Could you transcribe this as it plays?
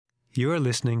You are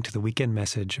listening to the weekend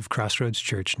message of Crossroads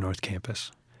Church North Campus.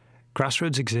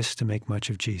 Crossroads exists to make much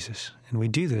of Jesus, and we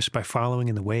do this by following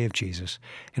in the way of Jesus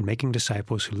and making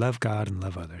disciples who love God and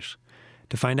love others.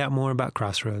 To find out more about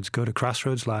Crossroads, go to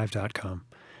crossroadslive.com.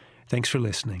 Thanks for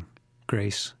listening.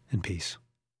 Grace and peace.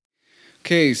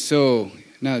 Okay, so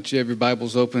now that you have your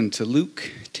Bibles open to Luke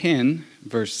 10,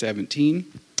 verse 17,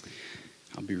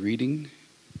 I'll be reading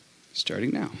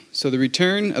starting now. So the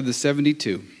return of the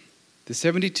 72. The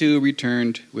 72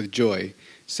 returned with joy,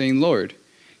 saying, Lord,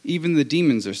 even the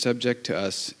demons are subject to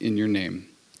us in your name.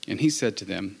 And he said to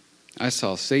them, I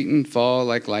saw Satan fall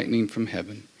like lightning from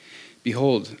heaven.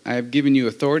 Behold, I have given you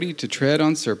authority to tread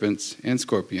on serpents and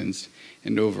scorpions,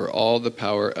 and over all the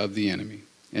power of the enemy,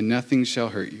 and nothing shall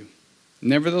hurt you.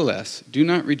 Nevertheless, do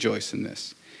not rejoice in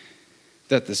this,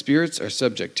 that the spirits are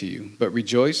subject to you, but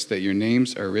rejoice that your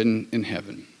names are written in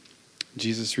heaven.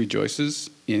 Jesus rejoices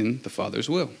in the Father's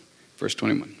will. Verse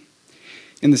 21.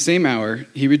 In the same hour,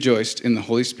 he rejoiced in the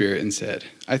Holy Spirit and said,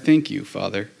 I thank you,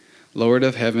 Father, Lord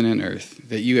of heaven and earth,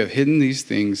 that you have hidden these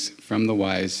things from the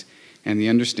wise and the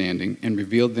understanding and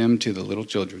revealed them to the little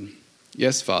children.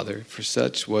 Yes, Father, for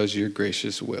such was your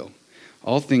gracious will.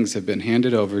 All things have been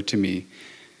handed over to me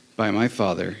by my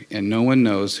Father, and no one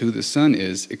knows who the Son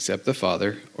is except the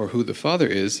Father, or who the Father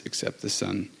is except the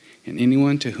Son, and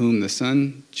anyone to whom the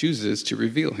Son chooses to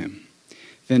reveal him.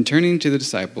 Then turning to the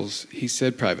disciples, he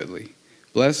said privately,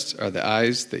 Blessed are the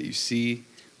eyes that you see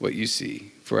what you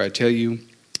see. For I tell you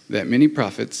that many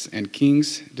prophets and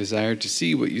kings desired to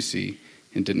see what you see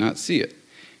and did not see it,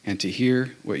 and to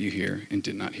hear what you hear and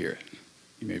did not hear it.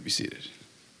 You may be seated.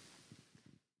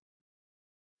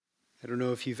 I don't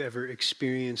know if you've ever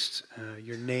experienced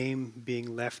your name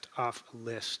being left off a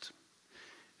list,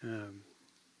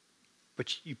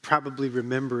 but you probably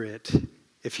remember it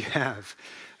if you have.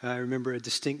 I remember a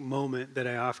distinct moment that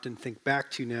I often think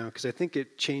back to now because I think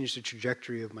it changed the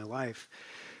trajectory of my life.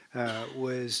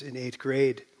 Was in 8th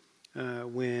grade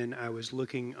when I was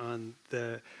looking on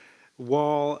the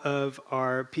wall of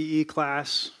our PE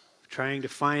class trying to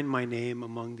find my name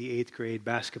among the 8th grade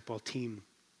basketball team,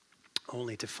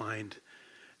 only to find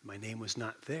my name was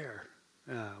not there,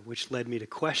 which led me to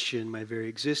question my very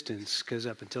existence because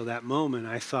up until that moment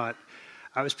I thought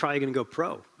I was probably going to go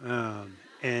pro.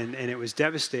 And it was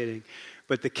devastating.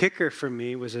 But the kicker for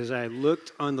me was as I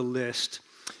looked on the list,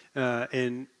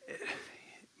 and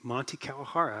Monty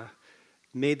Kawahara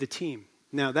made the team.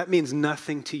 Now, that means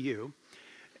nothing to you.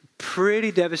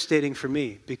 Pretty devastating for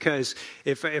me, because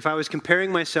if I was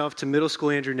comparing myself to middle school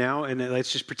Andrew now, and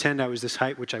let's just pretend I was this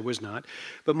height, which I was not,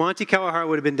 but Monty Kawahara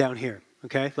would have been down here.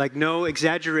 Okay, like no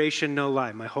exaggeration, no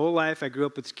lie. My whole life I grew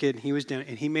up with this kid and he was down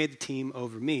and he made the team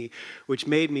over me, which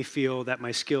made me feel that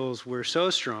my skills were so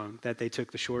strong that they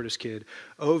took the shortest kid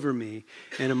over me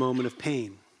in a moment of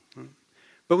pain.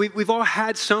 But we've all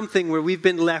had something where we've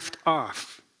been left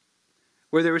off,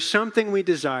 where there was something we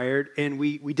desired and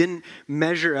we didn't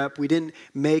measure up, we didn't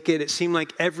make it. It seemed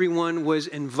like everyone was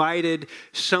invited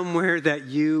somewhere that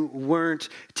you weren't.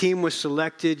 Team was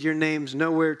selected, your name's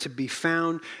nowhere to be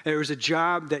found. There was a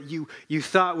job that you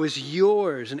thought was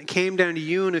yours and it came down to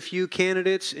you and a few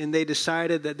candidates and they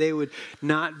decided that they would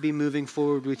not be moving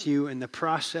forward with you in the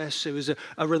process. It was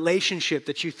a relationship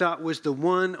that you thought was the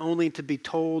one, only to be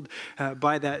told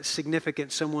by that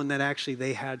significant someone that actually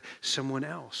they had someone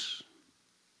else.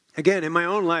 Again, in my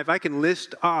own life, I can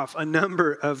list off a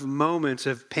number of moments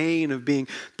of pain, of being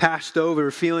passed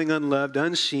over, feeling unloved,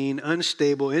 unseen,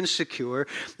 unstable, insecure.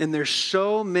 And there's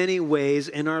so many ways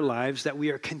in our lives that we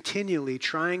are continually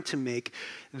trying to make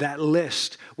that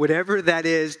list, whatever that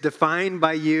is, defined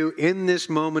by you in this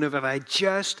moment of if I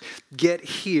just get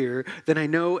here, then I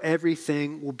know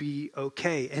everything will be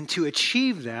okay. And to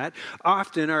achieve that,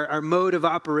 often our mode of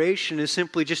operation is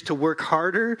simply just to work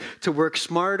harder, to work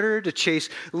smarter, to chase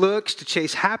looks, to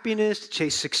chase happiness, to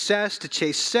chase success, to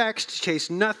chase sex, to chase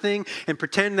nothing, and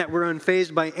pretend that we're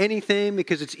unfazed by anything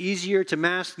because it's easier to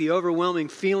mask the overwhelming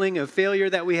feeling of failure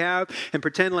that we have and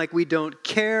pretend like we don't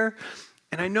care.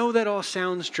 And I know that all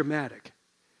sounds dramatic.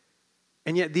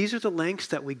 And yet these are the lengths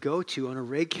that we go to on a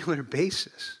regular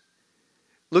basis.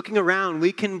 Looking around,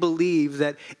 we can believe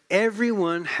that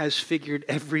everyone has figured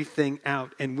everything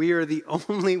out, and we are the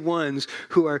only ones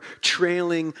who are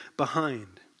trailing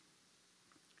behind.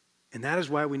 And that is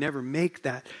why we never make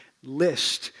that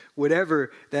list,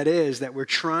 whatever that is that we're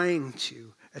trying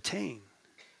to attain.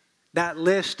 That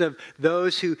list of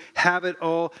those who have it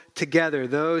all together,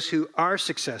 those who are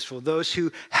successful, those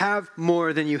who have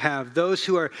more than you have, those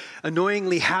who are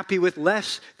annoyingly happy with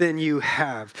less than you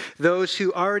have, those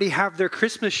who already have their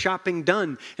Christmas shopping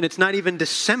done and it's not even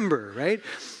December, right?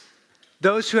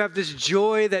 Those who have this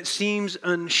joy that seems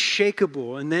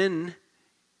unshakable. And then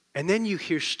you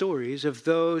hear stories of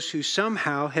those who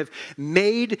somehow have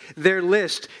made their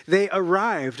list. They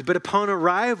arrived, but upon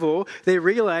arrival, they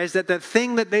realized that the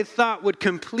thing that they thought would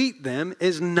complete them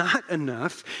is not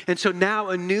enough. And so now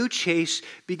a new chase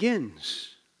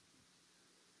begins.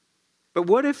 But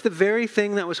what if the very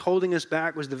thing that was holding us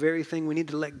back was the very thing we need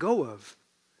to let go of?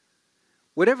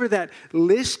 Whatever that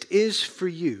list is for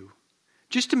you,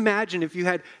 just imagine if you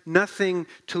had nothing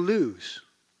to lose.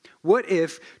 What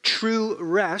if true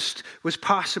rest was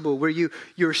possible, where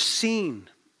you're seen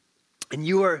and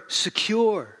you are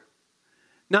secure,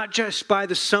 not just by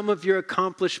the sum of your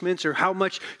accomplishments or how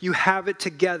much you have it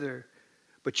together,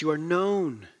 but you are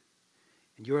known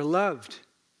and you are loved?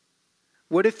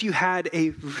 What if you had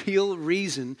a real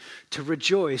reason to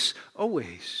rejoice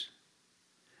always?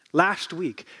 Last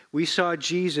week, we saw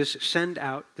Jesus send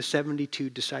out the 72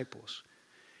 disciples.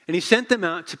 And he sent them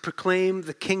out to proclaim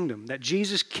the kingdom, that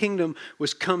Jesus' kingdom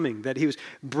was coming, that he was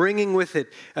bringing with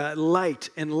it light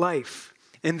and life.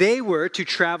 And they were to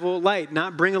travel light,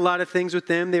 not bring a lot of things with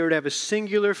them. They were to have a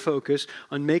singular focus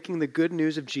on making the good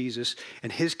news of Jesus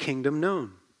and his kingdom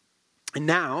known. And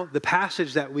now, the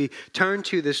passage that we turn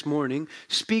to this morning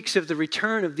speaks of the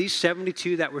return of these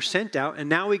 72 that were sent out. And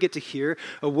now we get to hear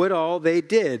of what all they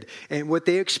did and what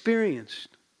they experienced.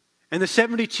 And the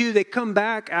 72, they come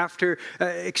back after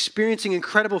experiencing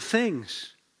incredible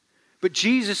things. But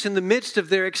Jesus, in the midst of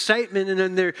their excitement and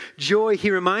in their joy,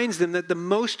 he reminds them that the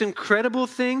most incredible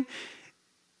thing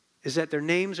is that their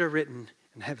names are written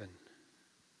in heaven.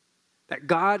 That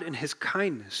God in his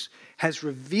kindness has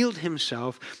revealed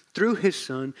himself through his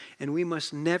Son, and we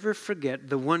must never forget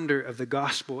the wonder of the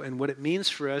gospel and what it means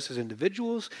for us as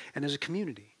individuals and as a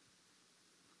community.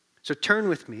 So turn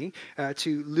with me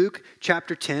to Luke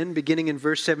chapter 10, beginning in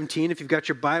verse 17. If you've got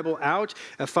your Bible out,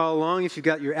 follow along. If you've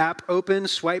got your app open,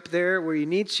 swipe there where you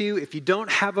need to. If you don't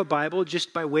have a Bible,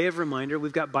 just by way of reminder,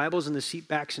 we've got Bibles in the seat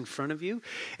backs in front of you.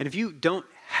 And if you don't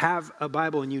have a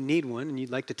Bible and you need one and you'd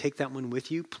like to take that one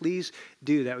with you, please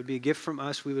do. That would be a gift from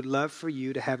us. We would love for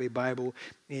you to have a Bible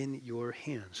in your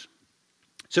hands.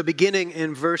 So beginning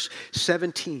in verse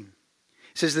 17.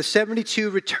 It says, the 72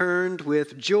 returned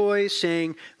with joy,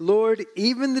 saying, Lord,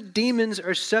 even the demons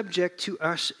are subject to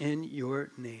us in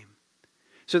your name.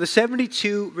 So the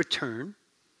 72 return.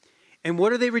 And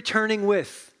what are they returning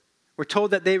with? We're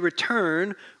told that they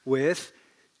return with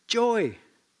joy,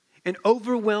 an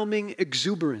overwhelming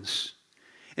exuberance.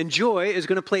 And joy is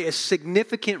going to play a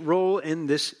significant role in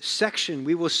this section.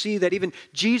 We will see that even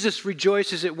Jesus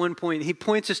rejoices at one point. He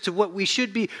points us to what we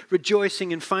should be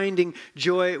rejoicing and finding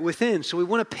joy within. So we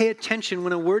want to pay attention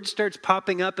when a word starts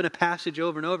popping up in a passage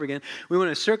over and over again. We want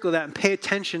to circle that and pay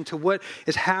attention to what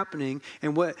is happening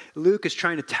and what Luke is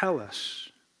trying to tell us.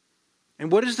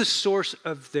 And what is the source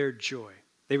of their joy?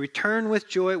 They return with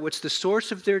joy. What's the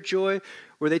source of their joy?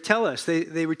 Where they tell us.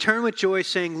 They return with joy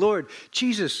saying, Lord,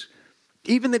 Jesus,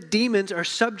 even the demons are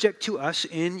subject to us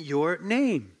in your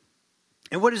name.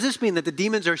 And what does this mean, that the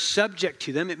demons are subject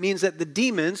to them? It means that the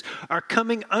demons are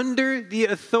coming under the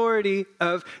authority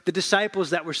of the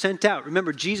disciples that were sent out.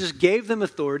 Remember, Jesus gave them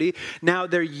authority. Now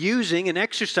they're using and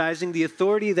exercising the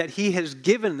authority that he has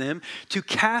given them to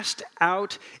cast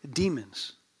out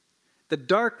demons. The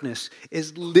darkness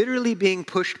is literally being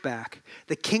pushed back.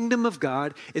 The kingdom of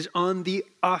God is on the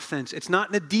offense. It's not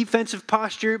in a defensive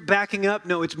posture, backing up.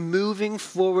 No, it's moving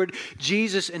forward.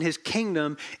 Jesus and his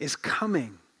kingdom is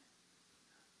coming.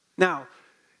 Now,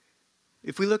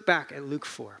 if we look back at Luke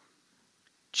 4,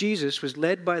 Jesus was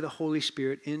led by the Holy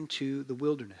Spirit into the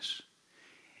wilderness.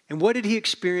 And what did he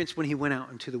experience when he went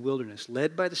out into the wilderness?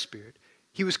 Led by the Spirit,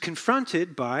 he was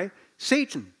confronted by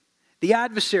Satan. The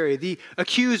adversary, the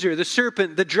accuser, the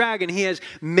serpent, the dragon. He has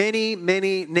many,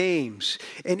 many names.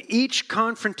 In each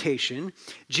confrontation,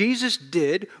 Jesus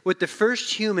did what the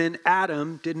first human,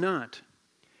 Adam, did not.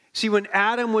 See, when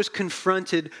Adam was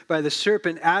confronted by the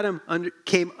serpent, Adam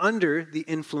came under the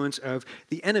influence of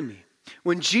the enemy.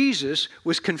 When Jesus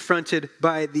was confronted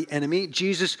by the enemy,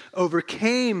 Jesus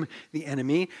overcame the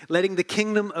enemy, letting the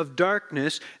kingdom of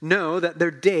darkness know that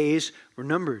their days were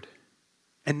numbered.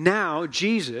 And now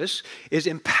Jesus is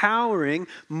empowering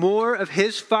more of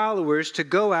his followers to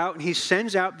go out, and he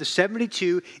sends out the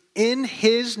 72 in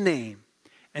his name.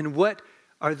 And what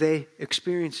are they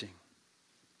experiencing?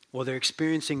 Well, they're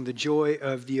experiencing the joy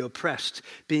of the oppressed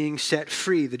being set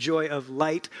free, the joy of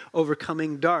light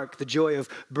overcoming dark, the joy of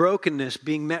brokenness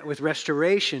being met with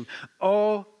restoration,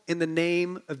 all in the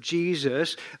name of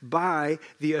Jesus, by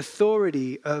the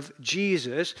authority of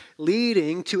Jesus,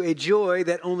 leading to a joy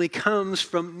that only comes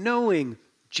from knowing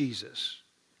Jesus.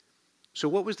 So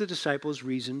what was the disciples'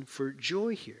 reason for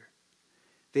joy here?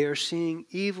 They are seeing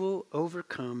evil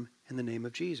overcome in the name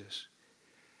of Jesus.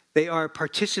 They are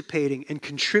participating and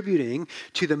contributing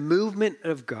to the movement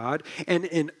of God, and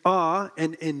in awe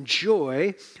and in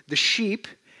joy, the sheep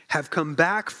have come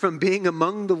back from being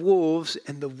among the wolves,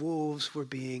 and the wolves were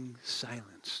being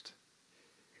silenced.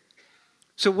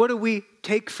 So what do we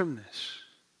take from this?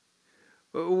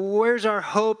 Where's our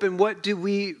hope, and what do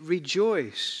we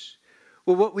rejoice?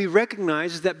 Well, what we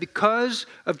recognize is that because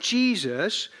of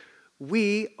Jesus,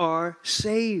 we are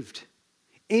saved.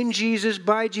 In Jesus,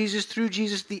 by Jesus, through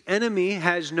Jesus, the enemy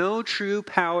has no true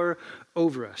power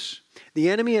over us. The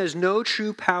enemy has no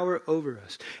true power over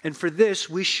us. And for this,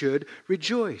 we should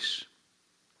rejoice.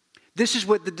 This is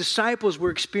what the disciples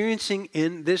were experiencing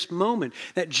in this moment,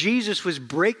 that Jesus was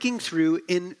breaking through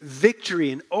in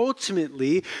victory and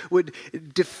ultimately would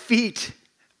defeat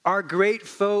our great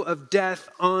foe of death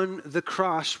on the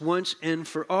cross once and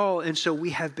for all. And so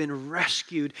we have been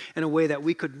rescued in a way that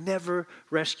we could never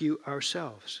rescue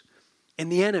ourselves.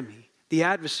 And the enemy, the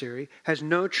adversary, has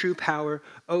no true power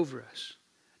over us.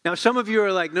 Now, some of you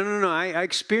are like, no, I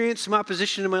experienced some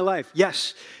opposition in my life.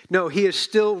 Yes. No, he is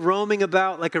still roaming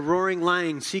about like a roaring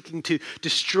lion, seeking to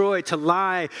destroy, to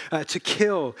lie, to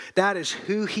kill. That is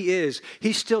who he is.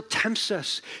 He still tempts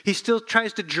us. He still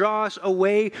tries to draw us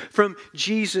away from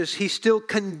Jesus. He still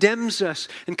condemns us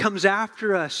and comes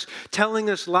after us, telling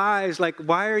us lies like,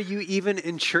 why are you even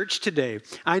in church today?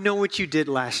 I know what you did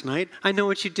last night. I know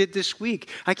what you did this week.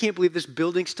 I can't believe this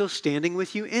building's still standing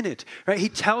with you in it. Right? He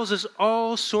tells us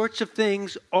all sorts of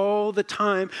things all the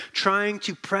time, trying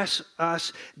to press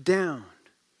us down.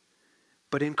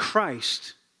 But in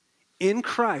Christ,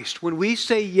 when we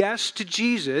say yes to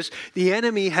Jesus, the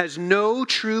enemy has no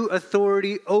true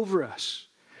authority over us.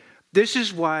 This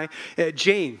is why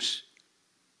James,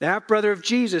 the half-brother of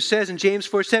Jesus, says in James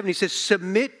 4:7, he says,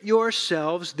 "Submit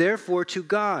yourselves, therefore, to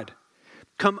God.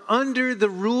 Come under the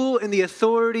rule and the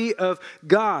authority of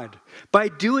God. By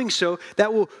doing so,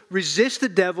 that will resist the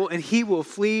devil and he will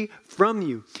flee from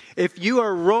you." If you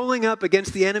are rolling up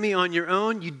against the enemy on your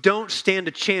own, you don't stand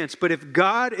a chance. But if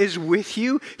God is with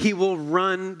you, he will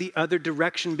run the other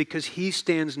direction because he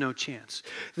stands no chance.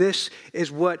 This is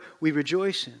what we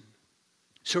rejoice in.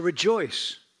 So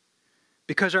rejoice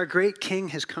because our great King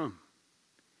has come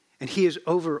and he is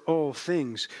over all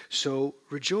things. So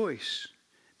rejoice.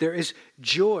 There is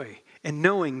joy in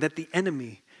knowing that the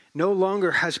enemy no longer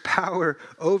has power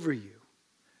over you.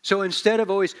 So instead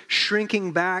of always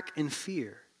shrinking back in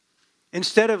fear,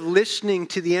 instead of listening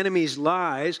to the enemy's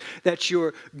lies that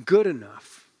you're good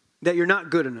enough, that you're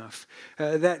not good enough,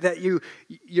 that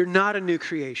you're not a new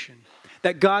creation,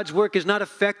 that God's work is not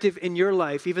effective in your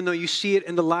life, even though you see it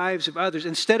in the lives of others.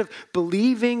 Instead of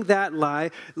believing that lie,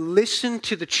 listen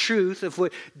to the truth of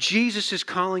what Jesus is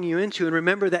calling you into. And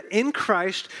remember that in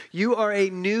Christ, you are a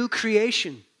new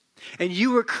creation. And you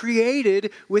were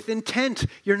created with intent.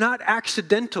 You're not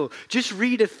accidental. Just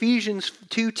read Ephesians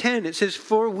 2:10. It says,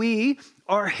 "For we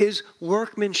are his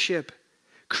workmanship,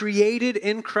 created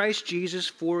in Christ Jesus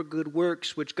for good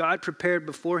works, which God prepared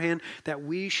beforehand that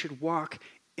we should walk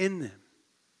in them."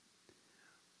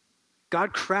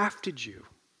 God crafted you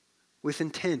with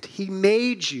intent. He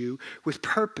made you with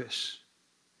purpose.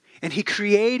 And he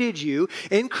created you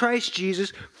in Christ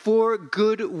Jesus for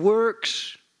good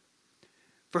works,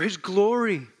 for his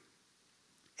glory.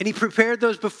 And he prepared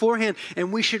those beforehand,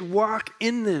 and we should walk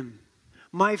in them.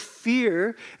 My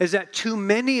fear is that too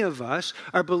many of us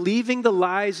are believing the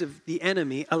lies of the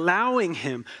enemy, allowing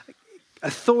him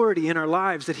authority in our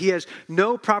lives that he has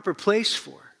no proper place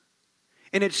for.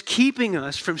 And it's keeping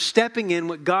us from stepping in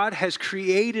what God has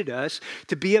created us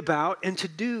to be about and to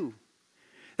do.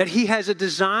 That he has a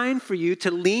design for you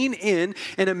to lean in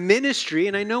and a ministry.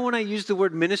 And I know when I use the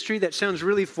word ministry, that sounds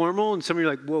really formal. And some of you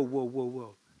are like,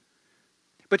 whoa.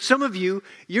 But some of you,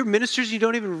 you're ministers, you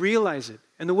don't even realize it.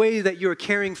 And the way that you're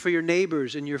caring for your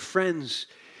neighbors and your friends,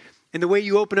 and the way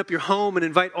you open up your home and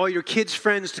invite all your kids'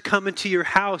 friends to come into your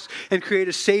house and create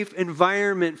a safe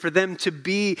environment for them to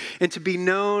be and to be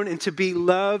known and to be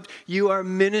loved, you are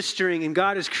ministering, and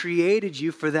God has created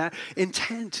you for that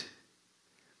intent.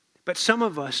 But some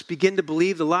of us begin to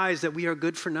believe the lies that we are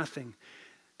good for nothing,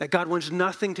 that God wants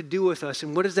nothing to do with us.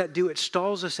 And what does that do? It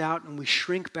stalls us out and we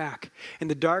shrink back, and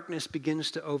the darkness begins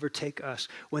to overtake us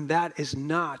when that is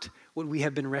not what we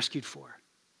have been rescued for.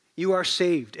 You are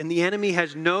saved, and the enemy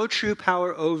has no true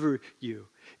power over you.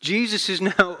 Jesus is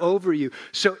now over you.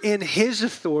 So in his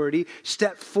authority,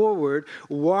 step forward,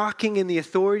 walking in the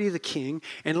authority of the King.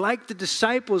 And like the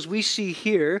disciples we see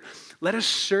here, let us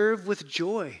serve with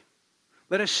joy.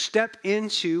 Let us step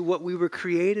into what we were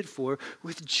created for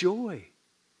with joy.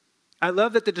 I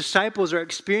love that the disciples are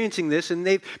experiencing this, and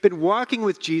they've been walking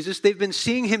with Jesus. They've been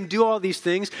seeing him do all these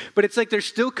things, but it's like they're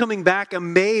still coming back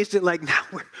amazed at like, now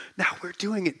we're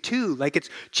doing it too. Like it's,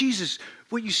 Jesus,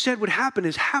 what you said would happen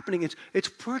is happening.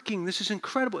 It's working. This is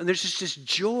incredible. And there's just this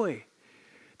joy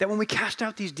that when we cast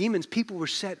out these demons, people were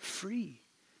set free.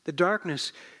 The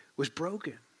darkness was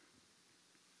broken.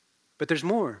 But there's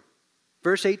more.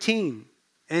 Verse 18,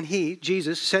 and he,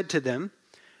 Jesus, said to them,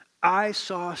 I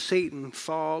saw Satan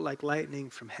fall like lightning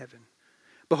from heaven.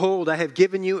 Behold, I have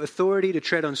given you authority to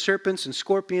tread on serpents and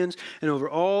scorpions and over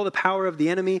all the power of the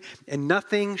enemy, and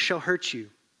nothing shall hurt you.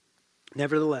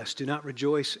 Nevertheless, do not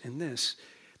rejoice in this,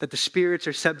 that the spirits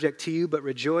are subject to you, but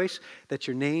rejoice that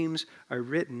your names are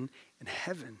written in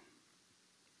heaven.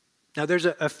 Now, there's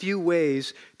a few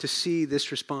ways to see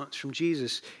this response from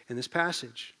Jesus in this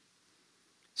passage.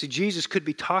 See, Jesus could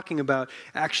be talking about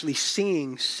actually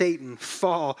seeing Satan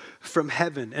fall from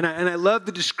heaven. And I love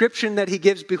the description that he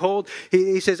gives. Behold,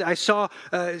 he says, I saw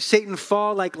Satan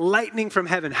fall like lightning from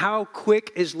heaven. How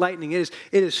quick is lightning? It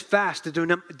is fast.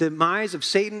 The demise of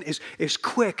Satan is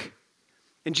quick.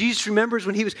 And Jesus remembers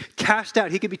when he was cast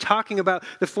out. He could be talking about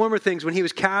the former things when he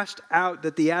was cast out,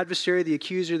 that the adversary, the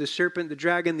accuser, the serpent, the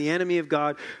dragon, the enemy of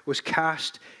God was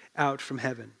cast out from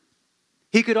heaven.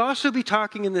 He could also be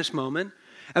talking in this moment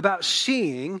about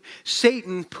seeing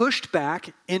Satan pushed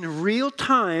back in real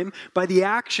time by the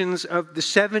actions of the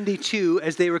 72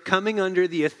 as they were coming under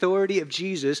the authority of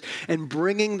Jesus and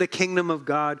bringing the kingdom of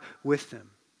God with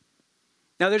them.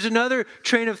 Now, there's another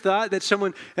train of thought that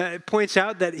someone points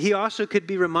out, that he also could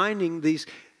be reminding these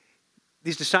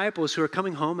disciples who are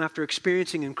coming home after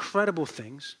experiencing incredible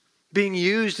things, being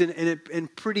used in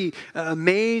pretty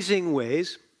amazing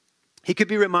ways. He could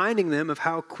be reminding them of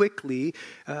how quickly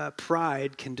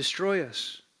pride can destroy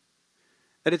us.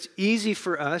 That it's easy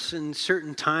for us in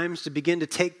certain times to begin to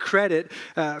take credit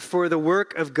for the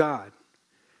work of God.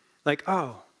 Like,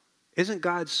 oh, isn't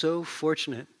God so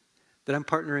fortunate that I'm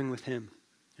partnering with him?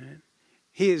 Right?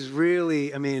 He is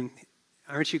really,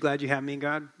 aren't you glad you have me,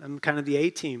 God? I'm kind of the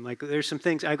A-team. Like, there's some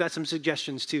things, I've got some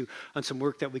suggestions too on some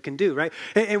work that we can do, right?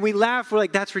 And we laugh, we're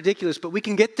like, that's ridiculous, but we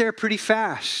can get there pretty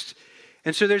fast.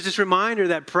 And so there's this reminder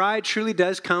that pride truly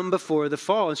does come before the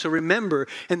fall. And so remember,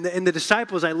 and the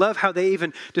disciples, I love how they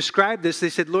even described this.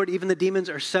 They said, Lord, even the demons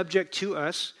are subject to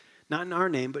us, not in our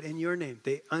name, but in your name.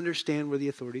 They understand where the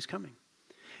authority is coming.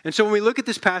 And so when we look at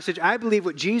this passage, I believe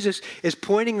what Jesus is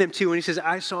pointing them to when he says,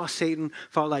 I saw Satan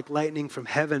fall like lightning from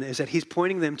heaven, is that he's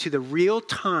pointing them to the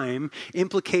real-time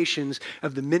implications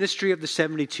of the ministry of the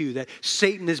 72, that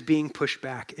Satan is being pushed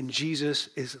back and Jesus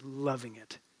is loving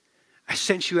it. I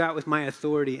sent you out with my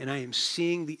authority, and I am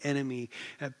seeing the enemy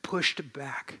pushed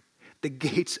back. The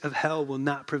gates of hell will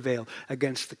not prevail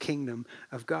against the kingdom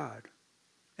of God.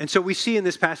 And so we see in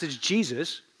this passage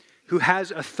Jesus, who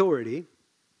has authority,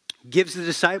 gives the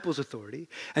disciples authority,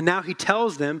 and now he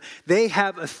tells them they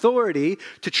have authority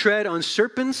to tread on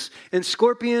serpents and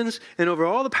scorpions and over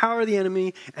all the power of the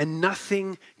enemy, and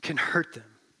nothing can hurt them.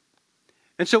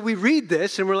 And so we read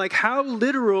this and we're like, how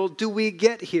literal do we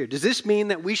get here? Does this mean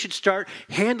that we should start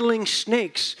handling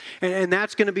snakes? And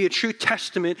that's going to be a true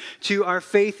testament to our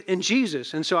faith in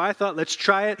Jesus. And so I thought, let's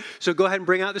try it. So go ahead and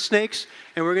bring out the snakes,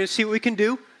 and we're going to see what we can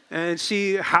do and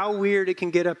see how weird it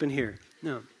can get up in here.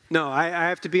 No, I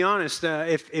have to be honest.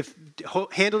 If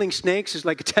handling snakes is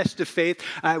like a test of faith,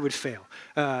 I would fail.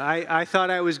 I thought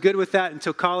I was good with that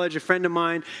until college. A friend of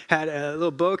mine had a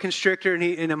little boa constrictor,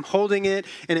 and I'm holding it,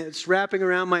 and it's wrapping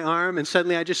around my arm, and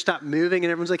suddenly I just stopped moving,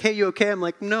 and everyone's like, hey, you okay? I'm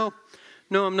like, no,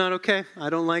 I'm not okay. I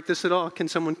don't like this at all. Can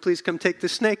someone please come take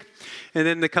this snake? And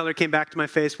then the color came back to my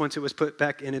face once it was put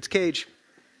back in its cage.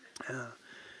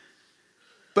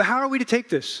 But how are we to take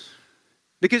this?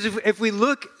 Because if we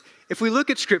look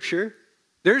at Scripture,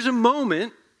 there's a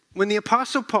moment when the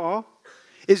Apostle Paul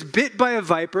is bit by a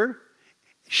viper,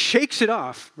 shakes it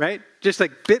off, right? Just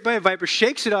like bit by a viper,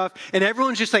 shakes it off, and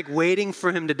everyone's just like waiting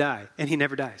for him to die, and he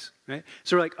never dies, right?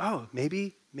 So we're like, oh,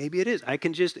 maybe it is. I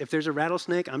can just, if there's a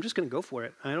rattlesnake, I'm just going to go for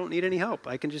it. I don't need any help.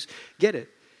 I can just get it.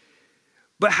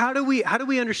 But how do we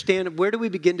understand, where do we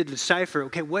begin to decipher,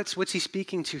 okay, what's he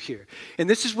speaking to here? And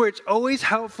this is where it's always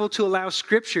helpful to allow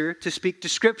Scripture to speak to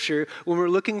Scripture when we're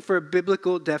looking for a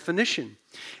biblical definition.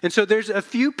 And so there's a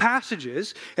few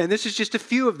passages, and this is just a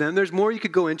few of them. There's more you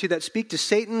could go into that speak to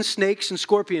Satan, snakes, and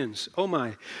scorpions. Oh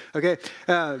my. Okay,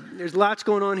 there's lots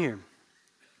going on here.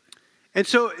 And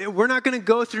so we're not going to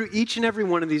go through each and every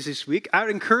one of these this week. I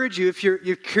would encourage you, if you're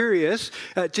curious,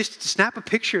 just snap a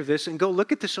picture of this and go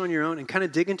look at this on your own and kind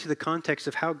of dig into the context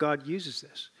of how God uses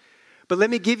this. But let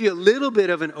me give you a little bit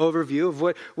of an overview of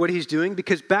what he's doing,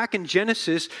 because back in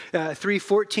Genesis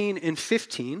 3:14 and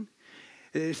 15,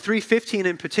 3:15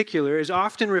 in particular is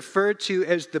often referred to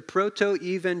as the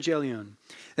proto-evangelion.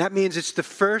 That means it's the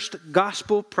first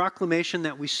gospel proclamation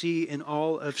that we see in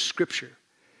all of Scripture.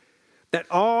 That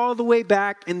all the way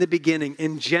back in the beginning,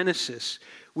 in Genesis,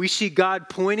 we see God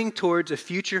pointing towards a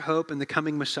future hope in the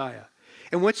coming Messiah.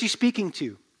 And what's he speaking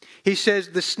to? He says,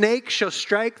 the snake shall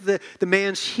strike the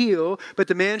man's heel, but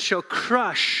the man shall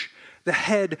crush the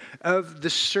head of the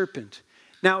serpent.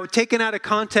 Now, taken out of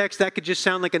context, that could just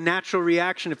sound like a natural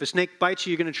reaction. If a snake bites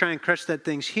you, you're going to try and crush that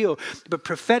thing's heel. But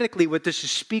prophetically, what this is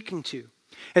speaking to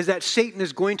is that Satan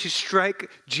is going to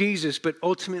strike Jesus, but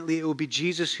ultimately it will be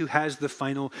Jesus who has the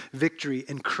final victory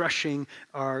in crushing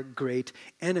our great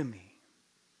enemy.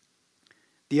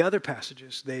 The other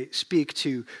passages, they speak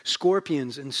to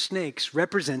scorpions and snakes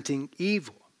representing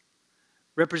evil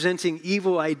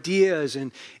ideas.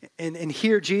 And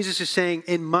here Jesus is saying,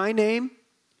 in my name,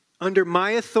 under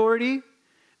my authority,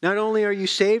 not only are you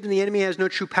saved and the enemy has no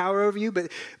true power over you,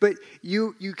 but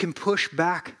you can push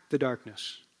back the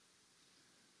darkness.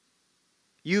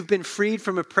 You've been freed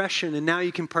from oppression, and now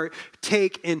you can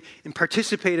partake and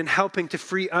participate in helping to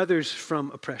free others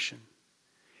from oppression.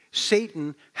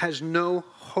 Satan has no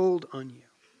hold on you.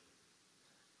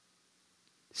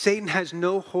 Satan has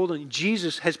no hold on you.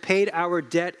 Jesus has paid our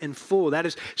debt in full. That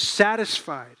is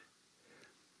satisfied.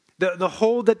 The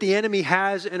hold that the enemy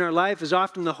has in our life is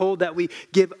often the hold that we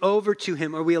give over to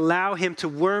him, or we allow him to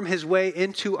worm his way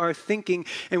into our thinking,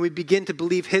 and we begin to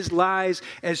believe his lies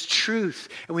as truth.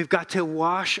 And we've got to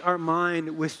wash our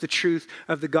mind with the truth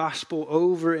of the gospel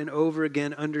over and over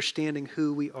again, understanding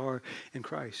who we are in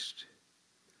Christ.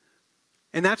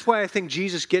 And that's why I think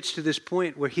Jesus gets to this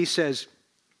point where he says,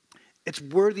 it's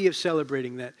worthy of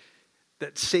celebrating that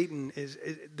Satan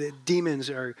the demons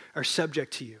are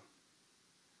subject to you.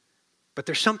 But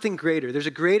there's something greater. There's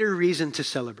a greater reason to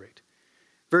celebrate.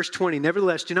 Verse 20,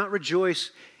 nevertheless, do not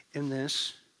rejoice in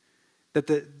this, that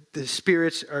the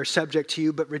spirits are subject to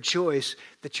you, but rejoice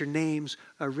that your names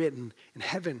are written in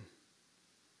heaven.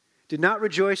 Do not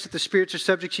rejoice that the spirits are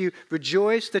subject to you.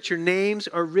 Rejoice that your names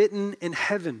are written in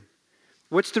heaven.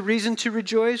 What's the reason to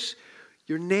rejoice?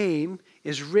 Your name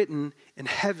is written in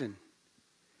heaven.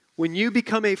 When you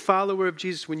become a follower of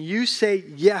Jesus, when you say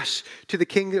yes to the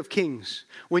King of Kings,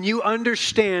 when you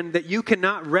understand that you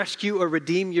cannot rescue or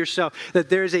redeem yourself, that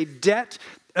there is a debt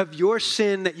of your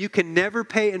sin that you can never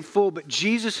pay in full, but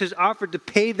Jesus has offered to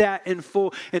pay that in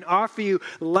full and offer you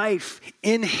life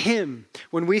in him.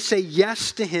 When we say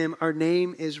yes to him, our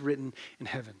name is written in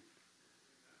heaven.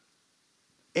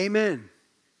 Amen.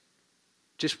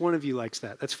 Just one of you likes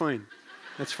that. That's fine.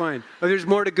 That's fine. Oh, there's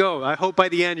more to go. I hope by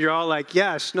the end you're all like,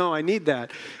 yes, no, I need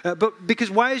that. But because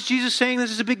why is Jesus saying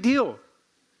this is a big deal?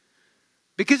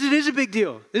 Because it is a big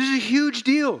deal. This is a huge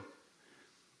deal.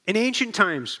 In ancient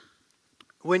times,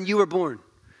 when you were born,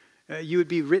 you would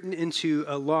be written into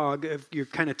a log of your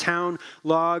kind of town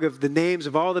log of the names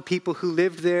of all the people who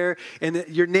lived there. And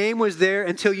your name was there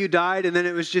until you died, and then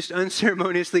it was just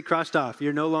unceremoniously crossed off.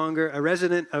 You're no longer a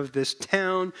resident of this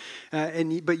town,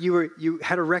 but you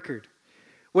had a record.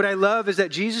 What I love is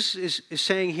that Jesus is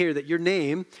saying here that your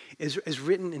name is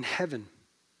written in heaven.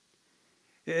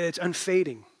 It's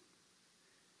unfading.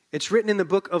 It's written in the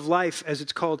book of life, as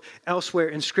it's called elsewhere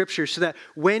in Scripture, so that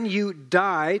when you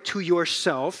die to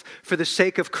yourself for the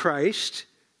sake of Christ,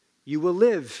 you will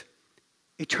live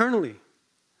eternally.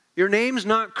 Your name's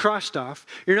not crossed off.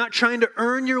 You're not trying to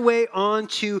earn your way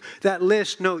onto that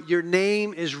list. No, your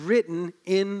name is written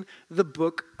in the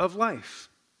book of life.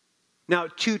 Now,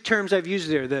 two terms I've used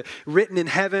there, the written in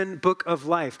heaven, book of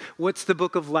life. What's the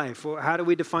book of life? Well, how do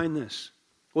we define this?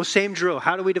 Well, same drill.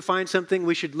 How do we define something?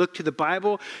 We should look to the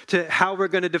Bible, to how we're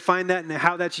going to define that and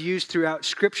how that's used throughout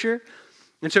Scripture.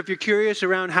 And so if you're curious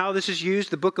around how this is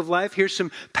used, the book of life, here's some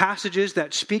passages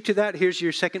that speak to that. Here's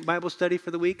your second Bible study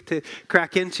for the week to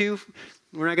crack into.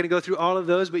 We're not going to go through all of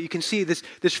those, but you can see this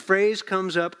phrase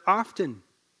comes up often.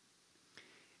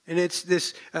 And it's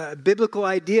this biblical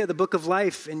idea, the book of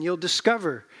life, and you'll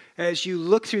discover as you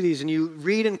look through these and you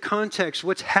read in context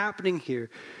what's happening here,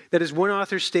 that as one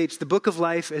author states, the book of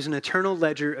life is an eternal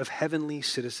ledger of heavenly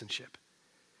citizenship.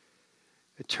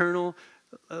 Eternal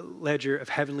ledger of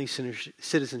heavenly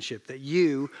citizenship, that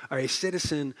you are a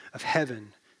citizen of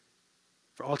heaven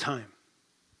for all time.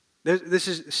 This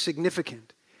is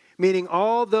significant. Meaning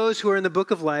all those who are in the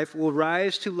book of life will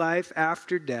rise to life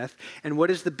after death. And what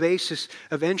is the basis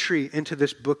of entry into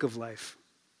this book of life?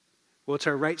 Well, it's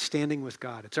our right standing with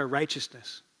God. It's our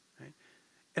righteousness. Right?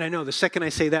 And I know the second I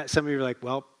say that, some of you are like,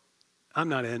 well, I'm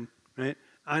not in. Right?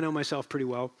 I know myself pretty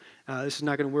well. This is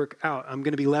not going to work out. I'm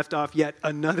going to be left off yet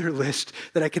another list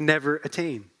that I can never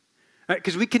attain.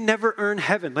 Because we can never earn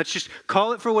heaven. Let's just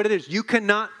call it for what it is. You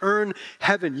cannot earn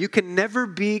heaven. You can never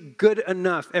be good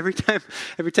enough. Every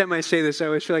time I say this, I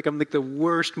always feel like I'm like the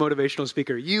worst motivational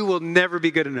speaker. You will never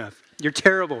be good enough. You're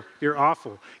terrible. You're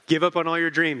awful. Give up on all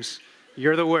your dreams.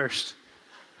 You're the worst.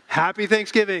 Happy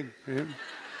Thanksgiving. Yeah.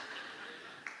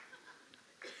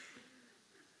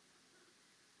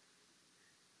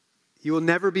 You will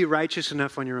never be righteous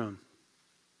enough on your own.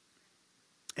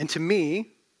 And to me,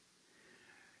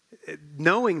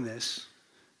 knowing this,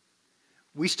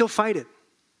 we still fight it.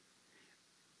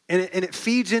 And it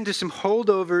feeds into some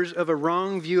holdovers of a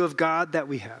wrong view of God that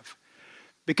we have.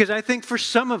 Because I think for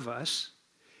some of us,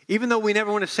 even though we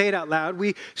never want to say it out loud,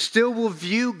 we still will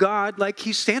view God like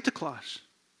he's Santa Claus.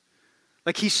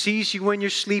 Like he sees you when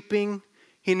you're sleeping.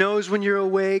 He knows when you're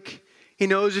awake. He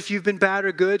knows if you've been bad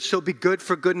or good, so be good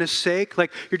for goodness sake.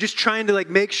 Like you're just trying to like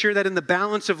make sure that in the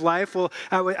balance of life, well,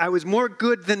 I was more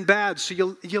good than bad, so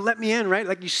you'll let me in, right?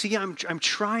 Like you see, I'm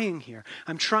trying here.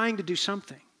 I'm trying to do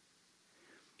something.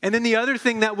 And then the other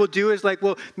thing that we'll do is like,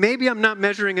 well, maybe I'm not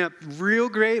measuring up real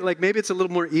great. Like maybe it's a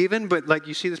little more even, but like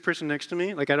you see this person next to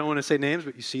me. Like I don't want to say names,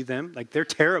 but you see them. Like they're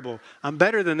terrible. I'm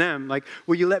better than them. Like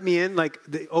will you let me in like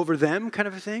over them kind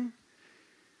of a thing?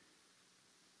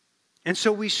 And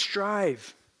so we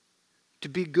strive to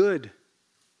be good.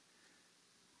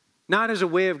 Not as a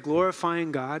way of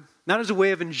glorifying God, not as a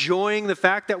way of enjoying the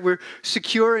fact that we're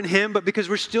secure in him, but because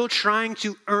we're still trying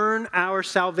to earn our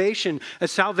salvation, a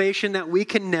salvation that we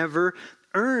can never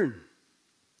earn.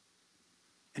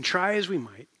 And try as we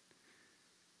might,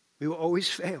 we will always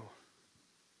fail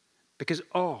because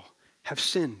all have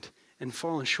sinned and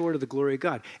fallen short of the glory of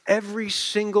God. Every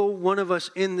single one of us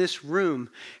in this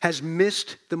room has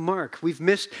missed the mark. We've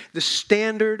missed the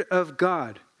standard of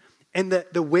God. And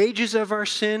the wages of our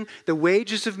sin, the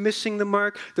wages of missing the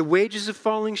mark, the wages of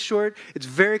falling short, it's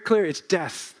very clear. It's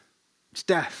death. It's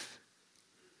death.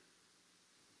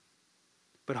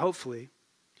 But hopefully,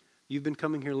 you've been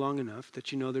coming here long enough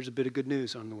that you know there's a bit of good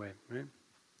news on the way, right?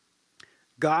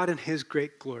 God in his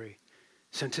great glory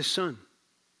sent his son.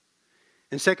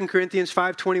 And 2 Corinthians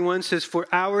 5:21 says, "For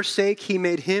our sake he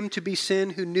made him to be sin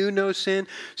who knew no sin,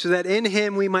 so that in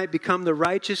him we might become the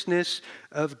righteousness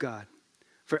of God."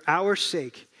 For our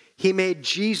sake he made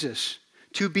Jesus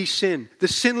to be sin, the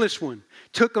sinless one,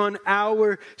 took on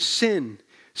our sin,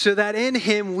 so that in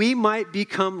him we might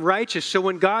become righteous. So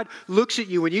when God looks at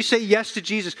you, when you say yes to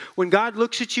Jesus, when God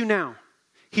looks at you now,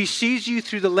 he sees you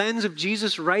through the lens of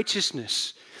Jesus'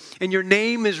 righteousness, and your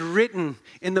name is written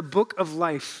in the book of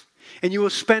life. And you will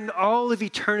spend all of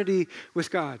eternity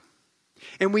with God.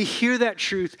 And we hear that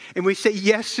truth and we say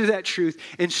yes to that truth.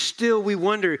 And still we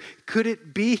wonder, could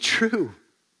it be true?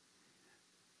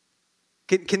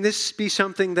 Can this be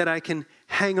something that I can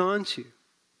hang on to?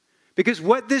 Because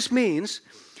what this means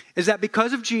is that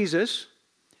because of Jesus,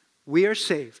 we are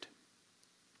saved.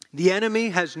 The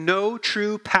enemy has no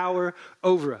true power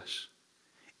over us.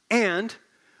 And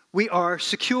we are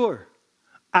secure.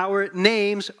 Our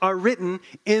names are written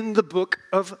in the book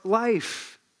of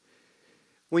life.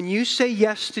 When you say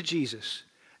yes to Jesus,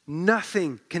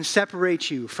 nothing can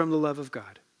separate you from the love of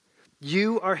God.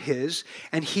 You are his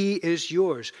and he is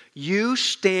yours. You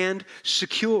stand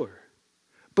secure.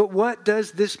 But what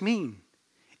does this mean?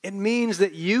 It means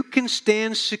that you can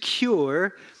stand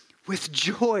secure with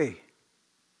joy.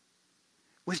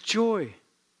 With joy.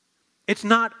 It's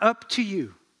not up to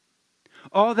you.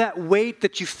 All that weight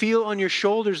that you feel on your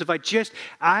shoulders of I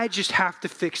just have to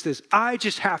fix this. I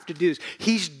just have to do this.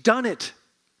 He's done it.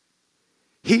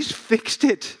 He's fixed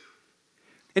it.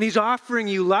 And he's offering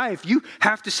you life. You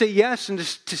have to say yes and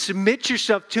to submit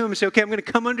yourself to him and say, okay, I'm going to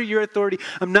come under your authority.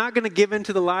 I'm not going to give in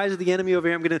to the lies of the enemy over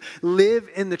here. I'm going to live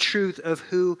in the truth of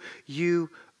who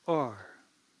you are.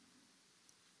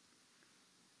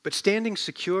 But standing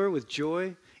secure with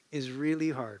joy is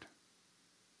really hard.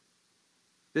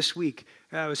 This week,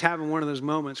 I was having one of those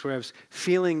moments where I was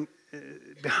feeling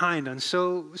behind on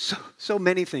so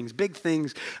many things, big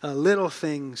things, little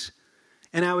things.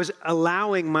 And I was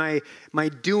allowing my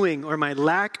doing or my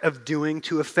lack of doing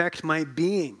to affect my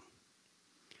being.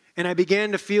 And I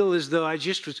began to feel as though I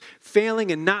just was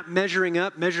failing and not measuring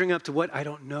up to what I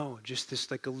don't know. Just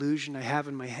this like illusion I have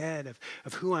in my head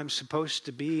of who I'm supposed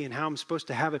to be and how I'm supposed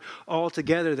to have it all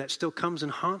together that still comes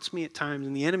and haunts me at times.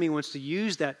 And the enemy wants to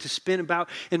use that to spin about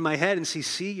in my head and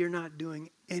see, you're not doing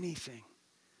anything.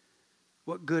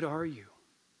 What good are you?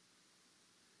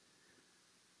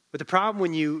 But the problem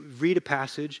when you read a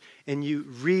passage and you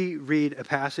reread a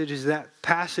passage is that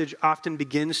passage often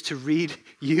begins to read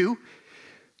you.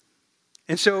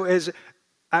 And so as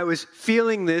I was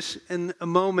feeling this in a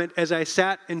moment as I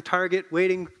sat in Target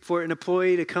waiting for an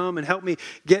employee to come and help me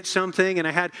get something, and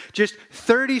I had just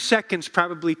 30 seconds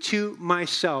probably to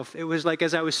myself. It was like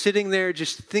as I was sitting there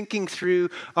just thinking through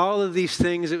all of these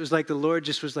things, it was like the Lord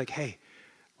just was like, hey,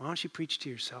 why don't you preach to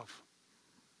yourself?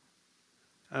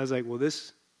 I was like, well,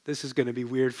 this is going to be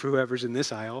weird for whoever's in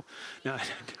this aisle. No.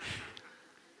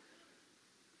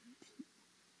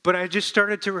 But I just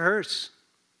started to rehearse.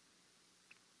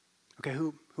 Okay,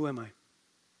 who am I?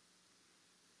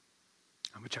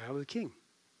 I'm a child of the King.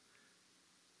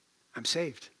 I'm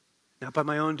saved, not by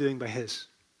my own doing, by his.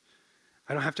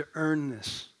 I don't have to earn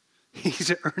this.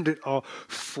 He's earned it all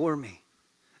for me.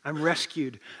 I'm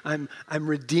rescued. I'm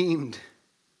redeemed.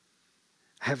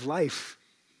 I have life.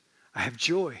 I have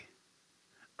joy.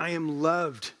 I am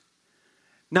loved.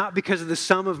 Not because of the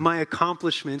sum of my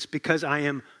accomplishments, because I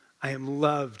am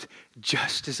loved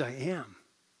just as I am.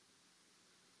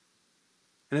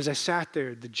 And as I sat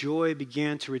there, the joy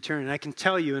began to return. And I can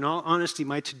tell you, in all honesty,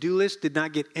 my to-do list did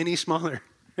not get any smaller.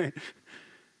 Right?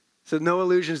 So no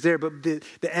illusions there. But the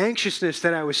anxiousness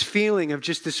that I was feeling of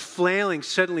just this flailing,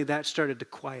 suddenly that started to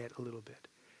quiet a little bit.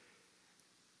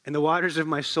 And the waters of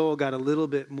my soul got a little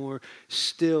bit more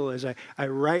still as I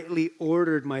rightly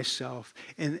ordered myself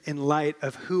in light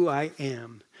of who I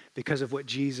am because of what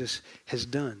Jesus has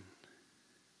done.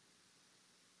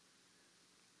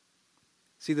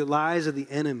 See, the lies of the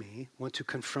enemy want to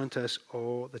confront us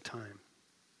all the time.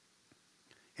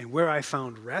 And where I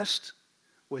found rest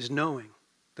was knowing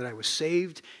that I was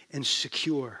saved and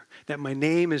secure, that my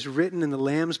name is written in the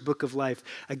Lamb's book of life.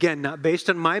 Again, not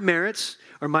based on my merits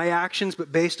or my actions,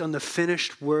 but based on the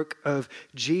finished work of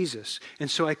Jesus. And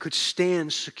so I could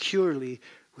stand securely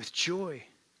with joy,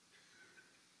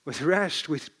 with rest,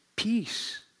 with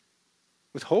peace,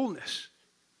 with wholeness.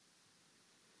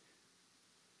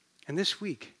 And this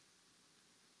week,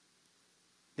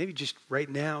 maybe just right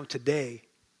now, today,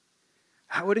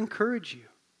 I would encourage you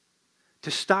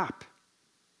to stop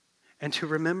and to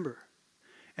remember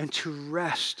and to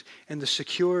rest in the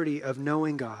security of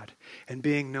knowing God and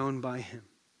being known by him.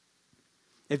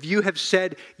 If you have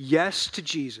said yes to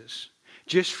Jesus,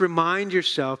 just remind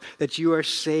yourself that you are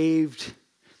saved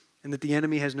and that the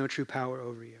enemy has no true power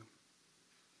over you.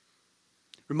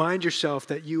 Remind yourself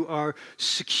that you are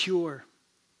secure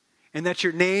and that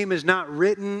your name is not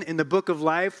written in the book of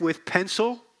life with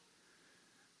pencil,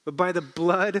 but by the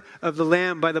blood of the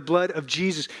Lamb, by the blood of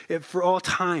Jesus, for all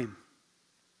time.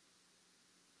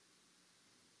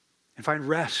 And find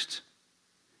rest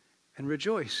and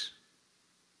rejoice.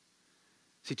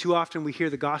 See, too often we hear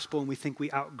the gospel and we think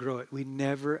we outgrow it. We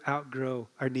never outgrow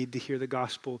our need to hear the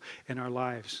gospel in our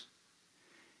lives.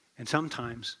 And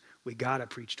sometimes we got to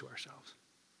preach to ourselves.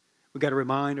 We got to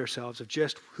remind ourselves of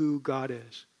just who God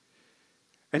is.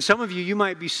 And some of you, you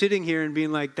might be sitting here and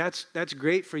being like, that's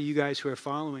great for you guys who are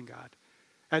following God.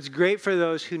 That's great for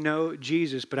those who know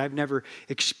Jesus, but I've never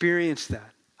experienced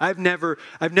that. I've never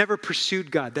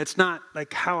pursued God. That's not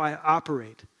like how I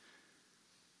operate.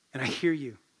 And I hear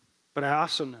you, but I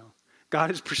also know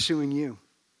God is pursuing you.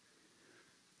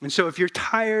 And so if you're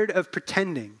tired of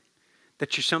pretending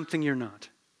that you're something you're not,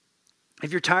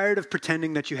 if you're tired of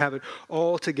pretending that you have it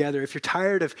all together, if you're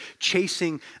tired of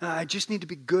chasing, I just need to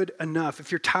be good enough,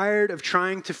 if you're tired of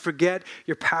trying to forget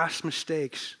your past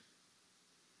mistakes,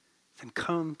 then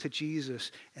come to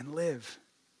Jesus and live.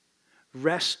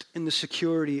 Rest in the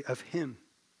security of him.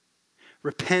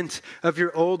 Repent of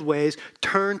your old ways,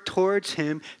 turn towards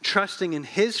him, trusting in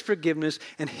his forgiveness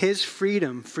and his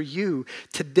freedom for you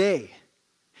today.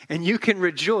 And you can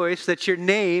rejoice that your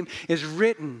name is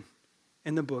written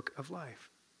in the book of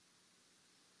life.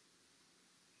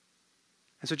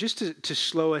 And so just to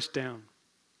slow us down,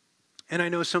 and I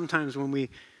know sometimes when we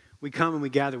come and we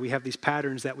gather, we have these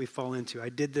patterns that we fall into. I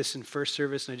did this in first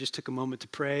service, and I just took a moment to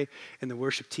pray, and the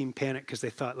worship team panicked because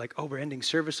they thought like, oh, we're ending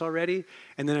service already?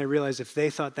 And then I realized if they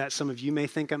thought that, some of you may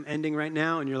think I'm ending right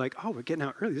now, and you're like, oh, we're getting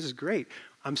out early. This is great.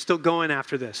 I'm still going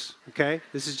after this, okay?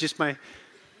 This is just my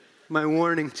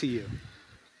warning to you.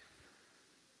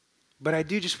 But I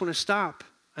do just want to stop,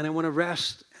 and I want to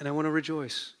rest, and I want to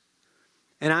rejoice.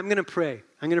 And I'm going to pray.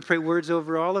 I'm going to pray words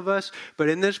over all of us, but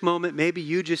in this moment, maybe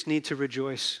you just need to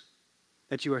rejoice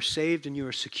that you are saved and you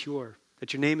are secure,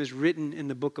 that your name is written in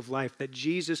the book of life, that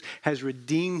Jesus has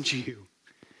redeemed you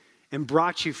and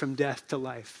brought you from death to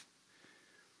life.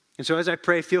 And so as I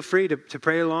pray, feel free to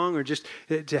pray along or just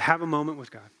to have a moment with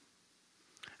God.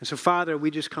 And so, Father, we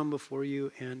just come before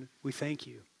you and we thank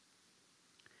you.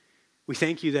 We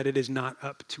thank you that it is not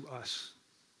up to us.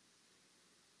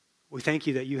 We thank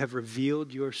you that you have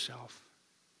revealed yourself.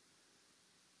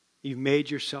 You've made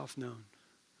yourself known.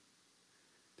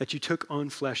 that you took on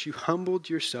flesh. You humbled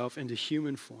yourself into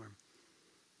human form.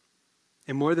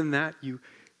 And more than that, you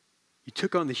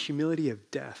took on the humility of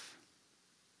death,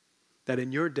 that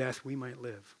in your death we might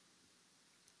live.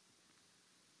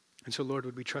 And so, Lord,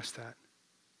 would we trust that?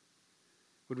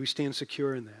 Would we stand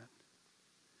secure in that?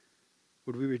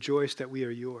 Would we rejoice that we are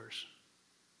yours?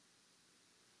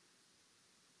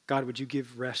 God, would you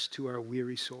give rest to our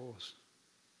weary souls?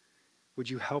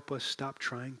 Would you help us stop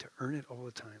trying to earn it all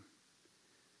the time?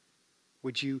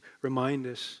 Would you remind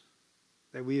us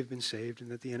that we have been saved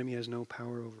and that the enemy has no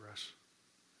power over us?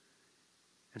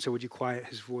 And so would you quiet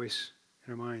his voice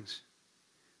in our minds?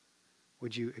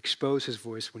 Would you expose his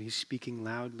voice when he's speaking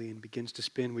loudly and begins to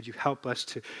spin? Would you help us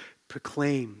to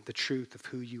proclaim the truth of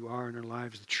who you are in our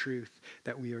lives, the truth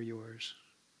that we are yours?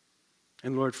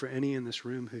 And Lord, for any in this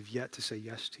room who've yet to say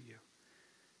yes to you,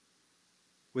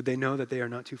 would they know that they are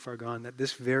not too far gone, that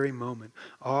this very moment,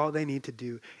 all they need to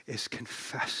do is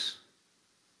confess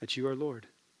that you are Lord.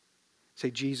 Say,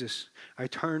 Jesus, I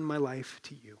turn my life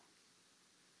to you.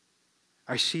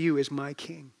 I see you as my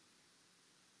King.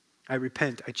 I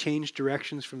repent. I change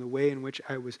directions from the way in which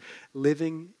I was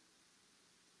living,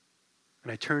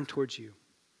 and I turn towards you.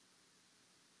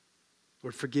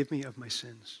 Lord, forgive me of my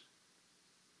sins.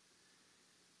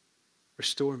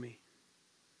 Restore me,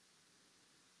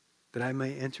 that I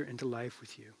may enter into life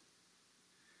with you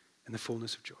in the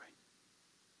fullness of joy.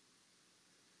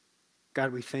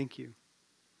 God, we thank you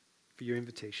for your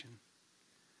invitation.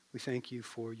 We thank you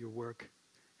for your work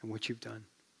and what you've done.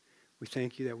 We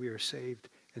thank you that we are saved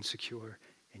and secure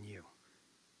in you.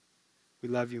 We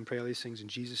love you and pray all these things in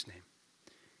Jesus' name.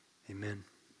 Amen.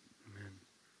 Amen.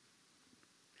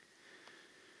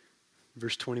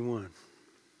 Verse 21.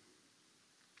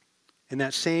 In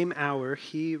that same hour,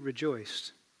 he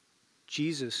rejoiced.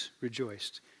 Jesus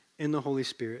rejoiced in the Holy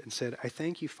Spirit and said, I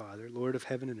thank you, Father, Lord of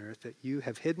heaven and earth, that you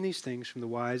have hidden these things from the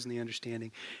wise and the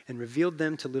understanding and revealed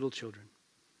them to little children.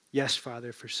 Yes,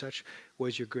 Father, for such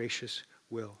was your gracious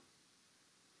will.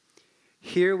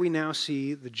 Here we now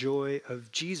see the joy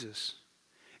of Jesus.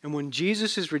 And when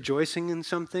Jesus is rejoicing in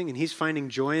something and he's finding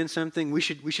joy in something, we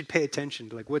should pay attention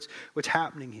to what's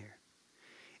happening here.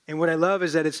 And what I love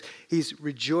is that he's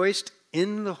rejoiced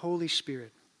in the Holy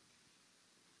Spirit.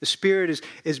 The Spirit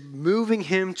is moving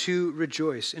him to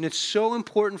rejoice. And it's so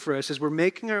important for us as we're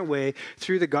making our way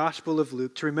through the Gospel of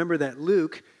Luke to remember that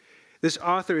Luke, this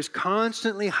author, is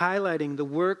constantly highlighting the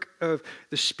work of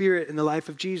the Spirit in the life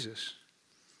of Jesus.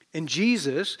 And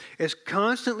Jesus is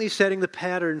constantly setting the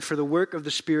pattern for the work of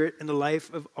the Spirit in the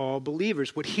life of all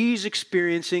believers. What he's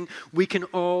experiencing, we can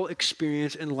all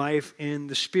experience in life in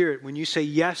the Spirit. When you say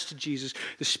yes to Jesus,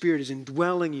 the Spirit is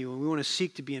indwelling you, and we want to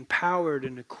seek to be empowered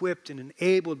and equipped and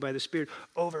enabled by the Spirit,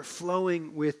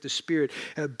 overflowing with the Spirit,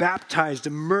 baptized,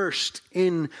 immersed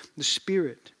in the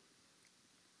Spirit.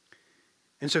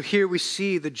 And so here we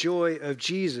see the joy of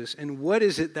Jesus. And what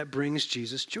is it that brings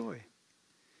Jesus joy?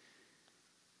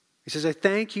 He says, I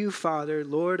thank you, Father,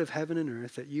 Lord of heaven and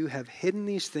earth, that you have hidden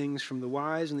these things from the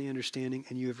wise and the understanding,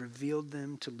 and you have revealed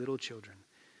them to little children.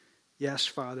 Yes,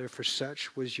 Father, for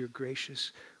such was your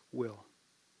gracious will.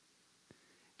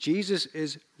 Jesus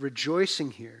is rejoicing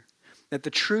here that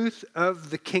the truth of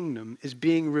the kingdom is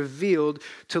being revealed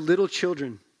to little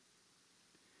children,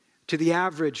 to the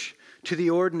average, to the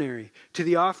ordinary, to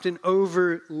the often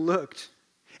overlooked.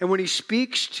 And when he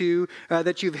speaks to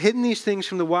that you've hidden these things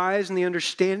from the wise and the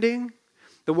understanding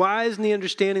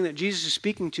that Jesus is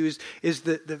speaking to is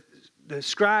the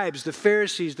scribes, the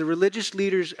Pharisees, the religious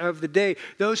leaders of the day,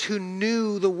 those who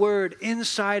knew the word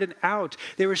inside and out.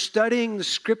 They were studying the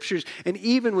scriptures, and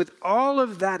even with all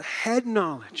of that head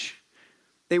knowledge,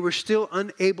 they were still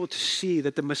unable to see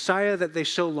that the Messiah that they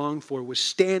so longed for was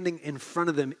standing in front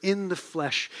of them in the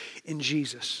flesh in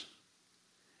Jesus.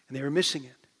 And they were missing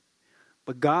it.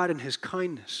 But God, in his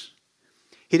kindness,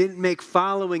 he didn't make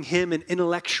following him an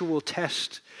intellectual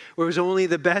test where it was only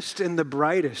the best and the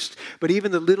brightest. But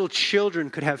even the little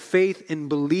children could have faith and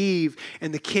believe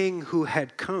in the King who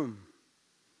had come.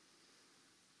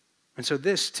 And so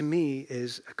this, to me,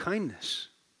 is a kindness.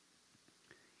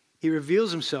 He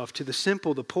reveals himself to the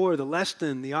simple, the poor, the less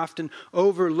than, the often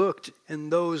overlooked,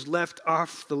 and those left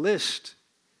off the list.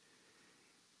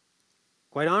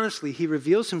 Quite honestly, he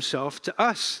reveals himself to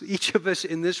us, each of us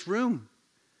in this room.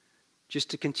 Just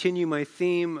to continue my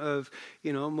theme of,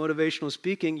 motivational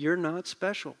speaking, you're not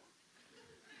special.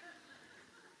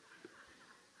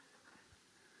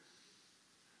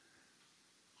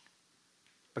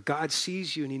 But God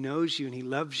sees you and he knows you and he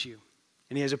loves you.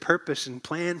 And he has a purpose and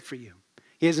plan for you.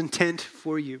 He has intent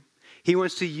for you. He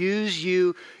wants to use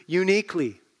you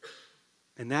uniquely.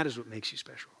 And that is what makes you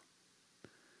special.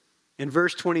 In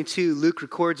verse 22, Luke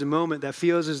records a moment that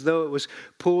feels as though it was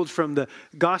pulled from the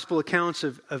gospel accounts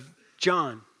of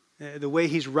John, the way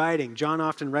he's writing. John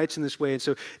often writes in this way, and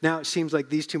so now it seems like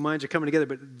these two minds are coming together.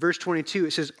 But verse 22,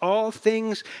 it says, all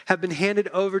things have been handed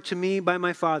over to me by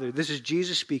my Father. This is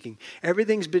Jesus speaking.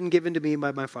 Everything's been given to me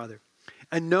by my Father.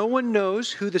 And no one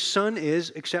knows who the Son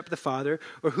is except the Father,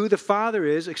 or who the Father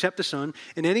is except the Son,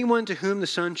 and anyone to whom the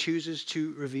Son chooses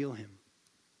to reveal him.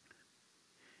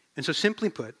 And so simply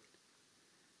put,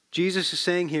 Jesus is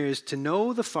saying here is to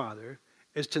know the Father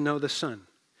is to know the Son.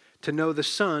 To know the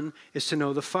Son is to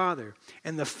know the Father.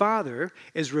 And the Father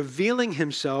is revealing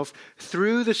himself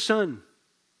through the Son.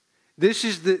 This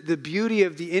is the beauty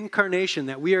of the incarnation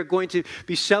that we are going to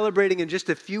be celebrating in just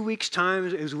a few weeks'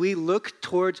 time as we look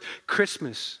towards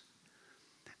Christmas.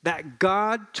 That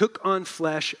God took on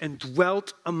flesh and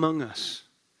dwelt among us.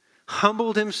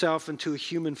 Humbled himself into a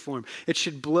human form. It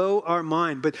should blow our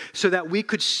mind, but so that we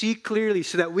could see clearly,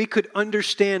 so that we could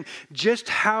understand just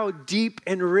how deep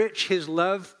and rich his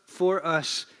love for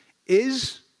us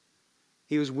is,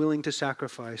 he was willing to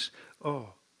sacrifice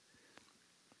all.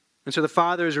 And so the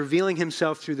Father is revealing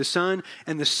himself through the Son,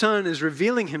 and the Son is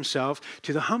revealing himself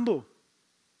to the humble.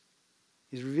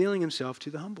 He's revealing himself to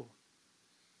the humble.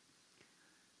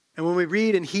 And when we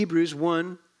read in Hebrews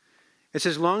 1, it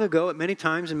says, long ago, at many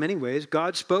times, in many ways,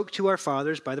 God spoke to our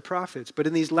fathers by the prophets. But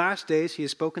in these last days, he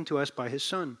has spoken to us by his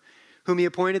Son, whom he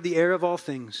appointed the heir of all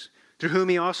things, through whom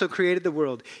he also created the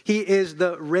world. He is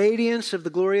the radiance of the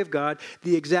glory of God,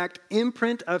 the exact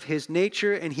imprint of his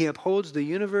nature, and he upholds the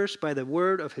universe by the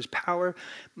word of his power.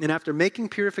 And after making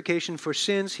purification for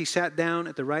sins, he sat down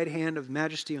at the right hand of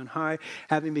majesty on high,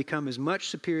 having become as much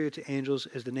superior to angels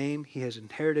as the name he has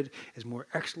inherited is more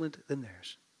excellent than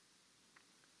theirs.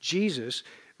 Jesus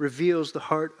reveals the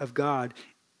heart of God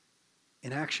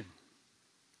in action.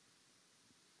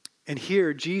 And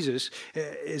here Jesus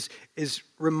is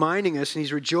reminding us, and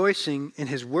he's rejoicing in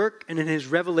his work and in his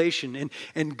revelation.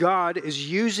 And God is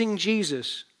using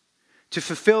Jesus to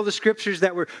fulfill the scriptures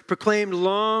that were proclaimed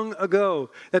long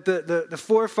ago, that the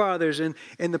forefathers and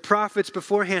the prophets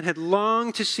beforehand had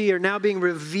longed to see are now being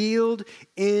revealed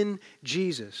in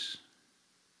Jesus.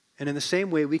 And in the same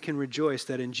way, we can rejoice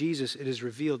that in Jesus it is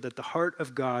revealed that the heart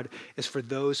of God is for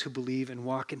those who believe and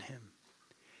walk in him.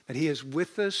 That he is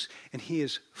with us and he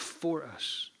is for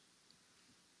us.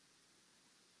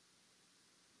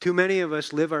 Too many of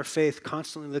us live our faith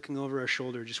constantly looking over our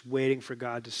shoulder, just waiting for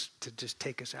God to just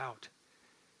take us out.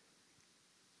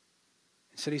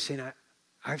 Instead he's saying,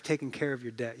 I've taken care of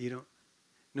your debt.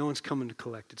 No one's coming to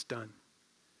collect. It's done.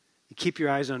 You keep your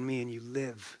eyes on me and you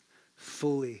live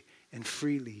fully and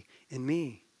freely in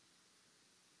me.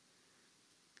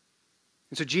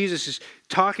 And so Jesus is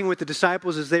talking with the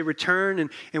disciples as they return,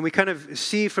 and we kind of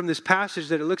see from this passage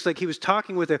that it looks like he was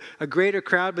talking with a greater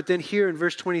crowd, but then here in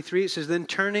verse 23 it says, then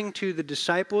turning to the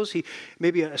disciples,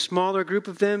 maybe a smaller group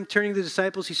of them, turning to the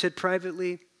disciples, he said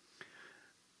privately,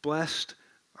 blessed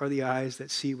are the eyes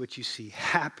that see what you see.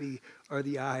 Happy are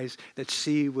the eyes that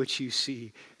see what you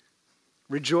see.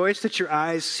 Rejoice that your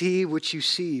eyes see what you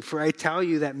see. For I tell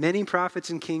you that many prophets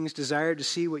and kings desired to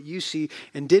see what you see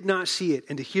and did not see it,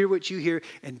 and to hear what you hear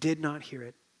and did not hear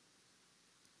it.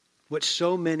 What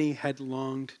so many had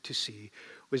longed to see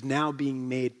was now being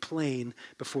made plain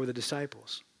before the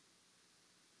disciples.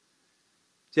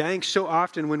 See, I think so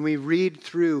often when we read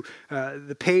through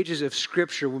the pages of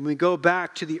Scripture, when we go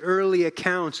back to the early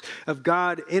accounts of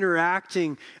God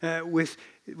interacting with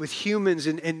humans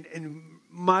in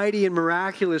mighty and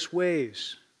miraculous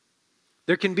ways,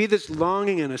 there can be this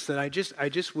longing in us that I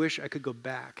just wish I could go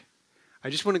back. I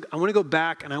want to go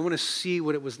back and I want to see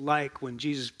what it was like when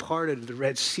Jesus parted the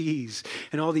Red Seas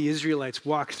and all the Israelites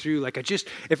walked through.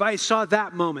 If I saw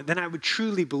that moment, then I would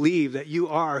truly believe that you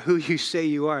are who you say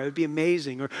you are. It would be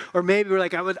amazing. Or maybe we're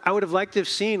like, I would have liked to have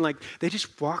seen, they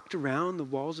just walked around the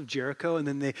walls of Jericho and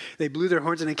then they blew their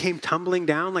horns and they came tumbling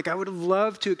down. I would have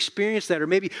loved to experience that, or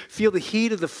maybe feel the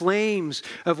heat of the flames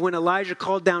of when Elijah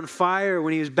called down fire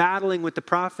when he was battling with the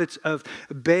prophets of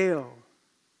Baal.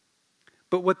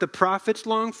 But what the prophets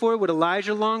longed for, what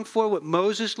Elijah longed for, what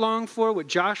Moses longed for, what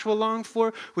Joshua longed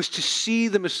for, was to see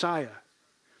the Messiah,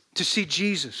 to see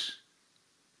Jesus.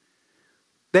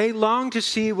 They longed to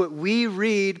see what we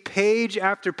read page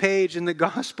after page in the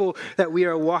gospel that we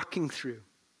are walking through.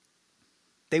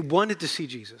 They wanted to see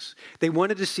Jesus. They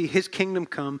wanted to see his kingdom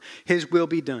come, his will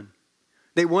be done.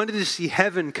 They wanted to see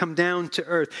heaven come down to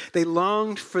earth. They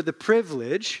longed for the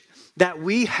privilege that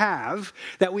we have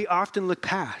that we often look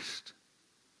past.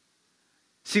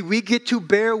 See, we get to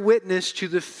bear witness to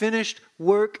the finished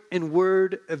work and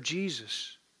word of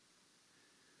Jesus.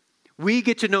 We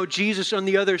get to know Jesus on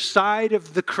the other side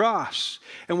of the cross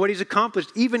and what he's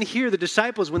accomplished. Even here, the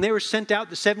disciples, when they were sent out,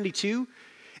 the 72,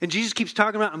 and Jesus keeps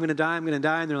talking about, I'm going to die, I'm going to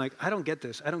die. And they're like, I don't get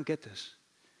this. I don't get this.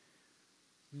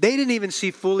 They didn't even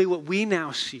see fully what we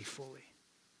now see fully.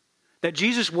 That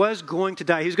Jesus was going to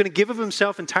die. He was going to give of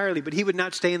himself entirely, but he would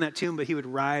not stay in that tomb, but he would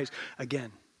rise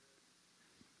again.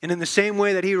 And in the same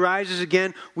way that he rises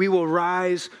again, we will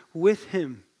rise with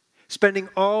him, spending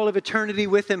all of eternity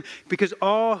with him, because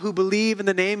all who believe in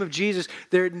the name of Jesus,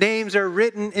 their names are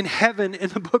written in heaven in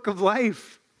the book of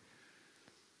life.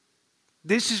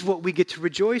 This is what we get to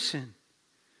rejoice in.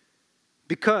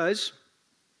 Because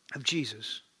of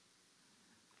Jesus,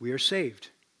 we are saved.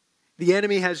 The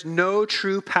enemy has no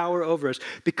true power over us.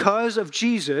 Because of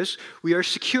Jesus, we are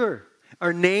secure.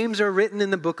 Our names are written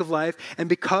in the book of life. And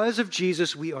because of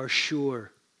Jesus, we are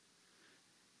sure.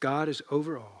 God is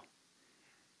over all.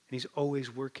 And he's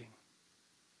always working.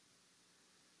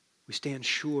 We stand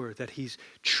sure that he's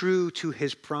true to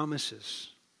his promises.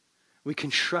 We can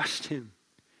trust him.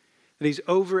 That he's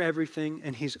over everything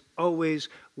and he's always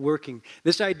working.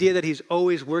 This idea that he's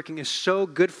always working is so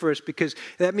good for us, because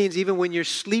that means even when you're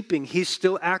sleeping, he's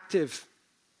still active.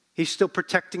 He's still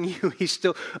protecting you. He's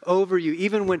still over you.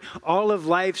 Even when all of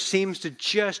life seems to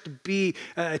just be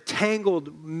a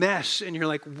tangled mess and you're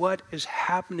like, what is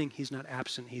happening? He's not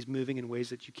absent. He's moving in ways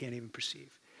that you can't even perceive.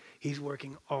 He's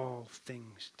working all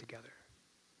things together.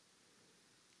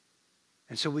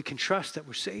 And so we can trust that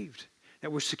we're saved,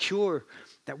 that we're secure,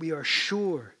 that we are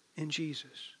sure in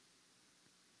Jesus.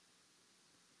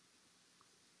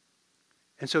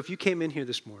 And so if you came in here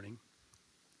this morning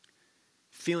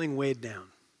feeling weighed down,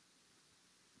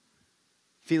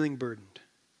 feeling burdened,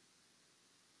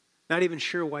 not even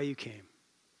sure why you came,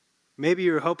 maybe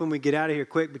you're hoping we get out of here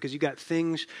quick because you got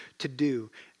things to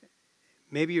do.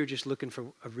 Maybe you're just looking for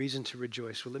a reason to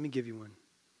rejoice. Well, let me give you one.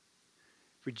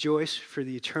 Rejoice, for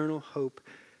the eternal hope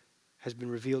has been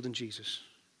revealed in Jesus.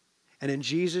 And in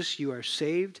Jesus, you are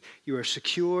saved, you are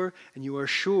secure, and you are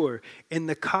sure. In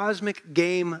the cosmic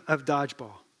game of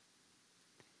dodgeball,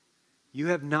 you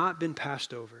have not been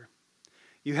passed over.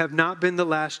 You have not been the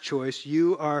last choice.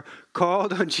 You are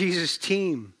called on Jesus'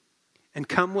 team. And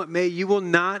come what may, you will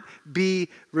not be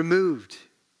removed.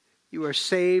 You are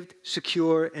saved,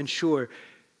 secure, and sure.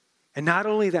 And not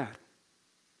only that,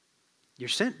 you're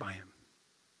sent by him.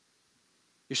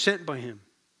 You're sent by him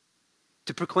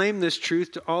to proclaim this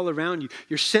truth to all around you.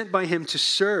 You're sent by him to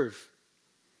serve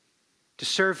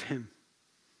him,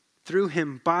 through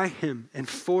him, by him, and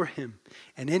for him,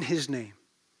 and in his name.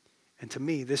 And to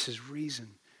me, this is reason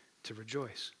to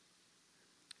rejoice.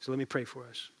 So let me pray for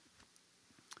us.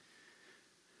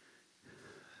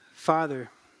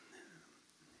 Father,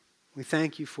 we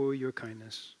thank you for your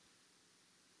kindness.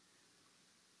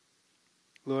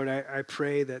 Lord, I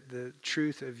pray that the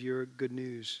truth of your good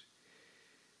news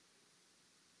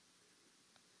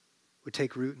would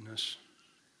take root in us,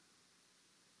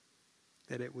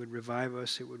 that it would revive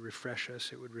us, it would refresh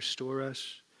us, it would restore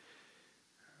us,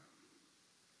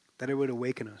 that it would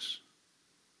awaken us,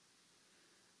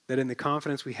 that in the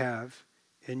confidence we have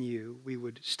in you, we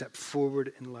would step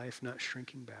forward in life, not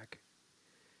shrinking back.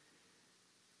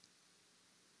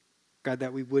 God,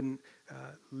 that we wouldn't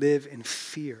live in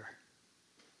fear,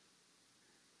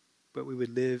 but we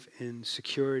would live in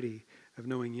security of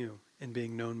knowing you and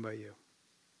being known by you.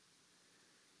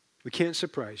 We can't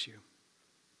surprise you.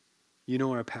 You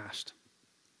know our past.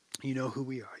 You know who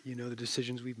we are. You know the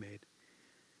decisions we've made.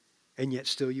 And yet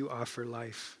still you offer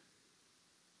life.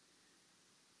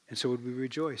 And so would we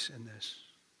rejoice in this,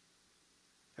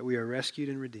 that we are rescued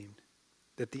and redeemed,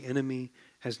 that the enemy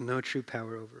has no true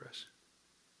power over us,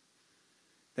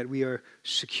 that we are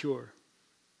secure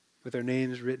with our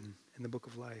names written in the book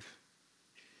of life.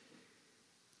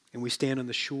 And we stand on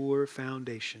the sure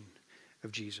foundation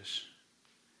of Jesus,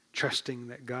 trusting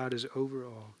that God is over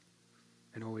all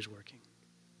and always working.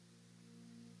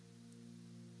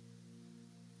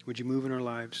 Would you move in our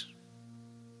lives?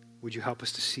 Would you help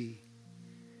us to see?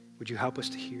 Would you help us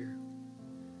to hear?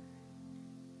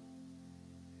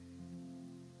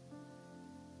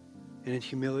 And in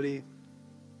humility,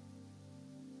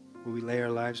 will we lay our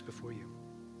lives before you,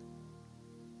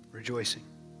 rejoicing,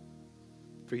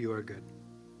 for you are good.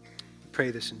 We pray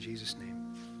this in Jesus'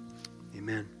 name.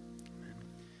 Amen.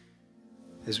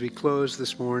 As we close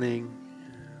this morning,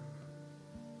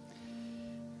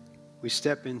 we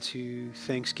step into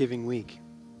Thanksgiving week.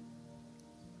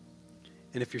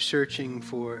 And if you're searching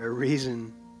for a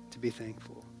reason to be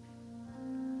thankful,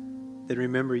 then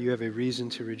remember you have a reason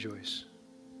to rejoice.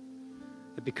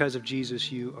 That because of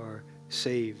Jesus, you are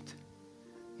saved,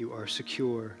 you are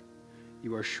secure,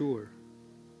 you are sure.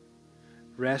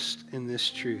 Rest in this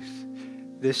truth,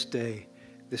 this day,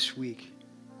 this week,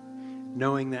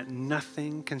 knowing that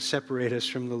nothing can separate us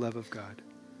from the love of God.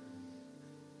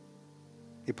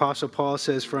 The Apostle Paul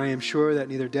says, "For I am sure that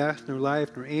neither death, nor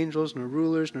life, nor angels, nor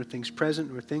rulers, nor things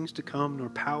present, nor things to come, nor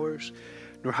powers,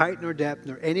 nor height, nor depth,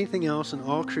 nor anything else in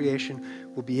all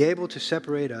creation will be able to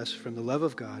separate us from the love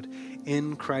of God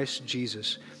in Christ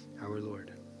Jesus our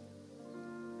Lord."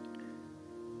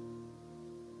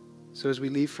 So as we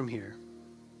leave from here,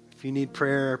 if you need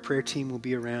prayer, our prayer team will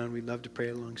be around. We'd love to pray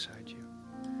alongside you.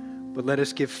 But let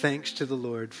us give thanks to the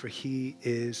Lord, for he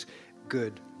is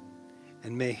good.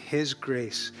 And may his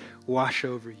grace wash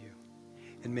over you.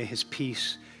 And may his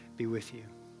peace be with you.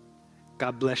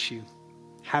 God bless you.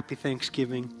 Happy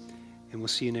Thanksgiving. And we'll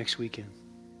see you next weekend.